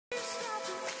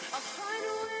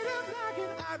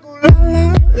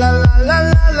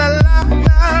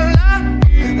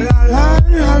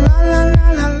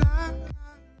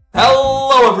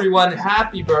Hello everyone,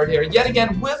 Happy Bird here, yet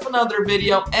again with another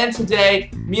video, and today,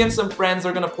 me and some friends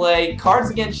are gonna play Cards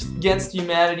Against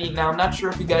Humanity. Now, I'm not sure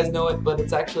if you guys know it, but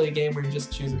it's actually a game where you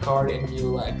just choose a card and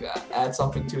you, add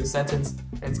something to a sentence.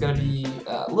 And it's gonna be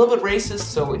a little bit racist,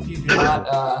 so if you do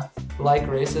not, like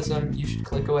racism, you should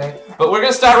click away. But we're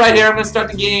gonna start right here. I'm gonna start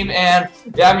the game, and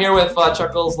yeah, I'm here with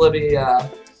Chuckles, Libby,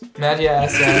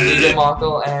 Magias, and DJ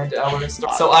Mockle, and we're gonna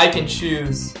start. So I can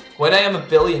choose. When I am a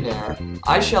billionaire,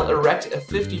 I shall erect a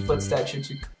 50-foot statue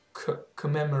to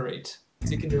commemorate.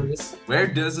 So you can do this. Where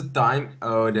does the time?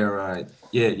 Oh, they're right.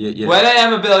 Yeah. When I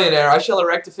am a billionaire, I shall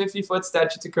erect a 50-foot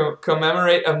statue to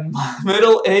commemorate a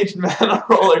middle-aged man on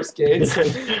roller skates,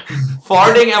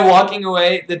 farting and walking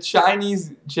away, the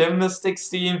Chinese gymnastics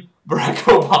team, Barack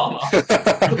Obama.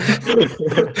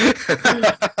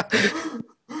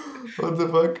 What the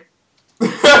fuck?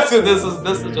 So this is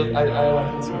just I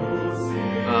like this one.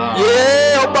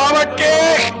 Yeah, Obama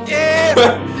kick!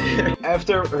 Yeah!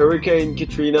 After Hurricane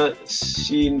Katrina,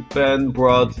 Sean Penn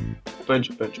brought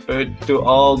to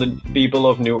all the people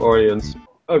of New Orleans.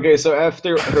 Okay, so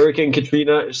after Hurricane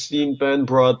Katrina, Sean Penn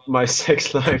brought my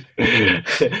sex life.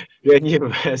 Kanye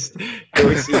West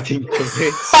goes eating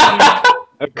comments.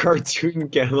 A cartoon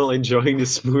camel enjoying the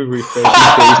smooth, refreshing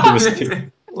taste of his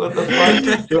tip. What the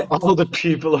fuck? To all the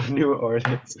people of New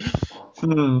Orleans.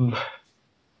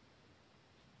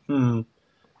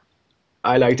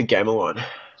 I like the camel one.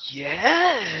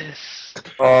 Yes!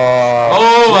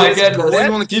 Oh my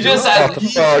goodness! You just had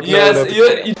yes.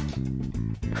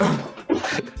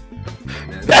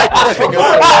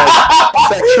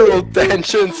 Sexual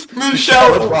tensions.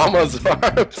 Michelle Obama's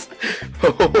arms.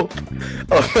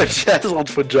 Of a chiseled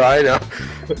vagina.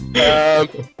 I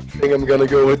think I'm gonna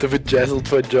go with the vajazzled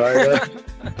vagina.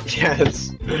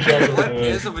 Yes. What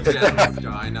is a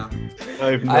vagina?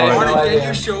 I have no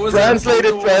idea.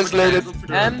 Translated.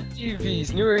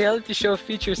 MTV's new reality show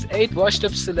features 8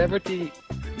 washed-up celebrities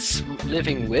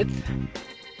living with...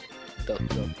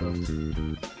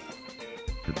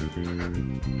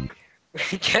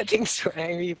 Getting so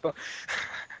angry, but...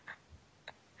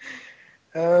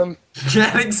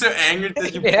 Getting so angry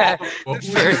that you yeah. pop What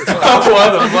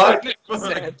the fuck?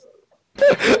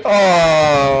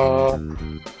 Oh.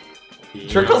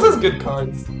 Trickles has good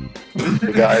cards.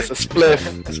 Hey guys, a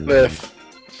spliff.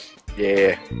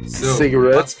 Yeah. So,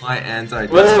 cigarette. what's my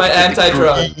anti-drug? What's my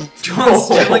anti-drug? John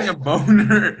stealing a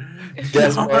boner.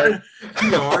 That's right.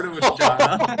 Yard of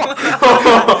vagina.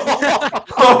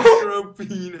 Micro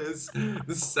penis.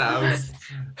 The South.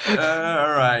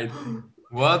 Alright.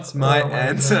 What's my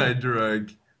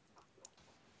anti-drug?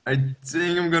 I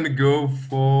think I'm gonna go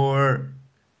for...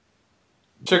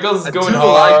 Trickles is I going do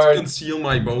hard. like to conceal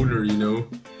my boner, you know.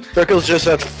 Trickles just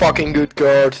had fucking good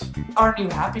cards. Our new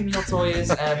Happy Meal toys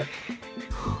and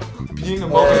being a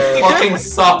motherfucking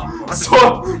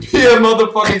being a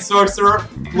motherfucking sorcerer,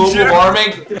 global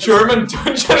warming, German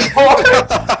dungeon boys,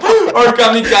 or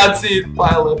kamikaze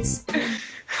pilots.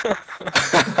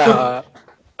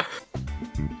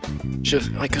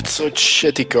 Just I got such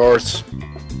shitty cards.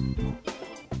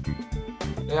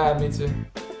 Yeah, me too.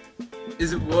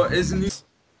 Is it what? Isn't it?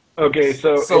 Okay,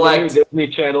 so Select. in the new Disney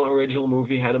Channel original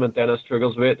movie, Hannah Montana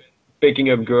struggles with picking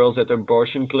up girls at the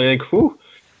abortion clinic. Whew.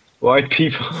 White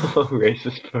people,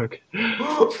 racist fuck.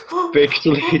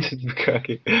 Pixelated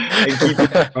bukkake. And keep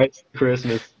it Christ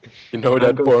Christmas. You know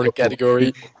that porn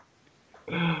category.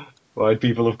 White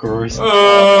people, of course.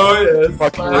 Oh yes.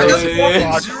 Fucking I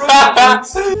got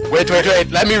racist. Wait,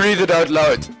 let me read it out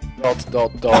loud. ...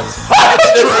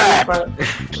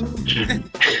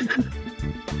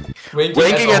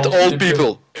 Winking at old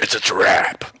people. It's a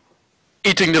trap.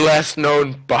 Eating the last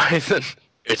known bison.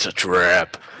 It's a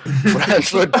trap.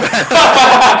 Friends with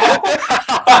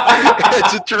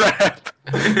it's a trap.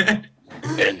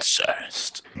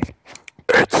 Incest.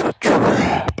 It's a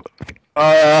trap.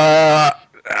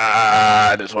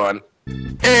 This one.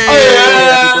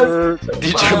 yes!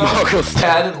 DJ Muggles.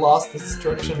 Hadn't lost the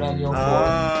instruction manual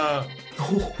for.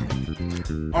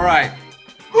 Alright.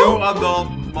 No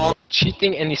adult mod.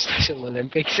 Cheating any Special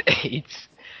Olympics AIDS.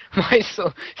 My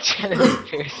soul challenge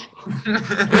piercing.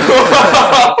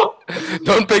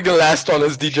 Don't pick the last one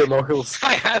as DJ Muggles.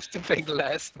 I have to pick the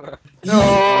last one.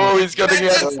 No, he's gonna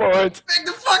get a point. Pick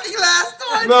the fucking last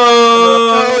one!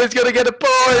 No, he's gonna get a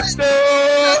point. No.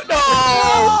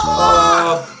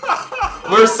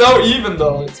 We're so even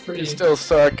though, it's pretty. You still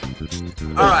suck.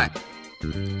 Alright.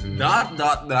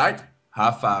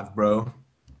 High five, bro.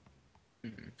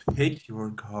 Pick your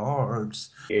cards.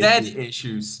 Daddy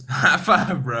issues. High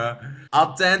five, bro.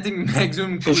 Authentic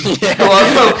maximum What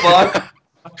the fuck?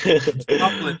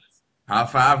 chocolate. High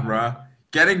five, bro.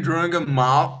 Getting drunk and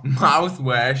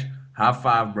mouthwash. High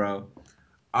five, bro.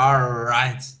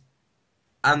 Alright.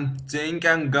 I think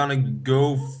I'm gonna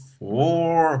go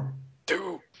for.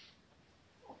 I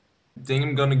think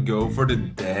I'm gonna go for the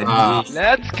daddy.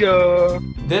 Let's go.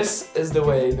 This is the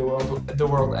way the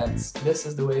world ends. This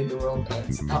is the way the world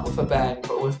ends. Not with a bang,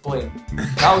 but with bling.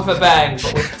 Not with a bang,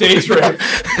 but with daydream.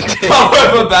 Not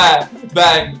with a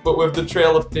bang, but with the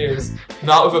trail of tears.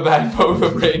 Not with a bang, but with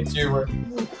a brain tumor.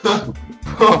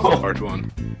 Hard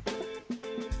one.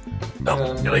 No,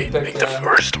 I'm really, gonna make pick, the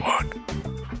first one.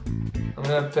 I'm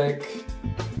gonna pick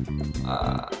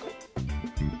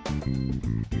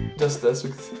just this.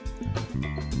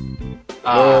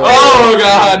 Oh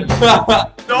god!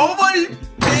 Nobody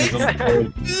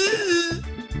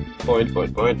Point.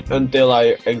 Until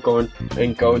I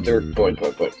encounter point.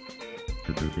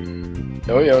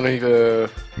 No, you only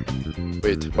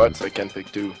wait, what? I can't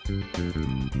pick two. You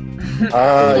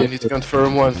need to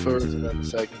confirm one first and then the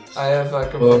second. I have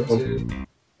confirmed two.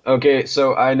 Okay,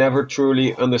 so I never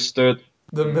truly understood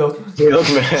The milk.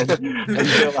 Milkman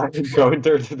until I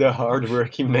encountered the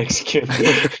hardworking Mexican.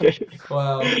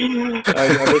 Wow. I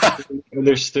never truly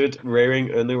understood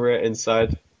wearing underwear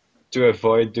inside to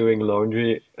avoid doing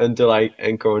laundry until I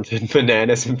encountered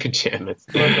bananas and pajamas.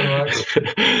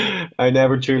 I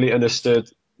never truly understood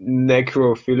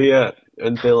necrophilia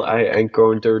until I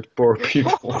encountered poor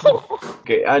people.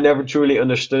 Okay, I never truly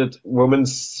understood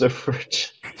women's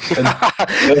suffrage until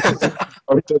I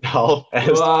encountered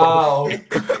half-assed. Wow.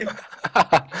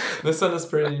 This one is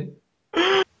pretty.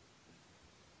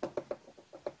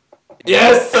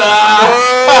 Yes!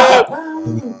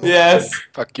 Yes!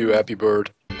 Fuck you, Happy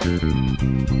Bird.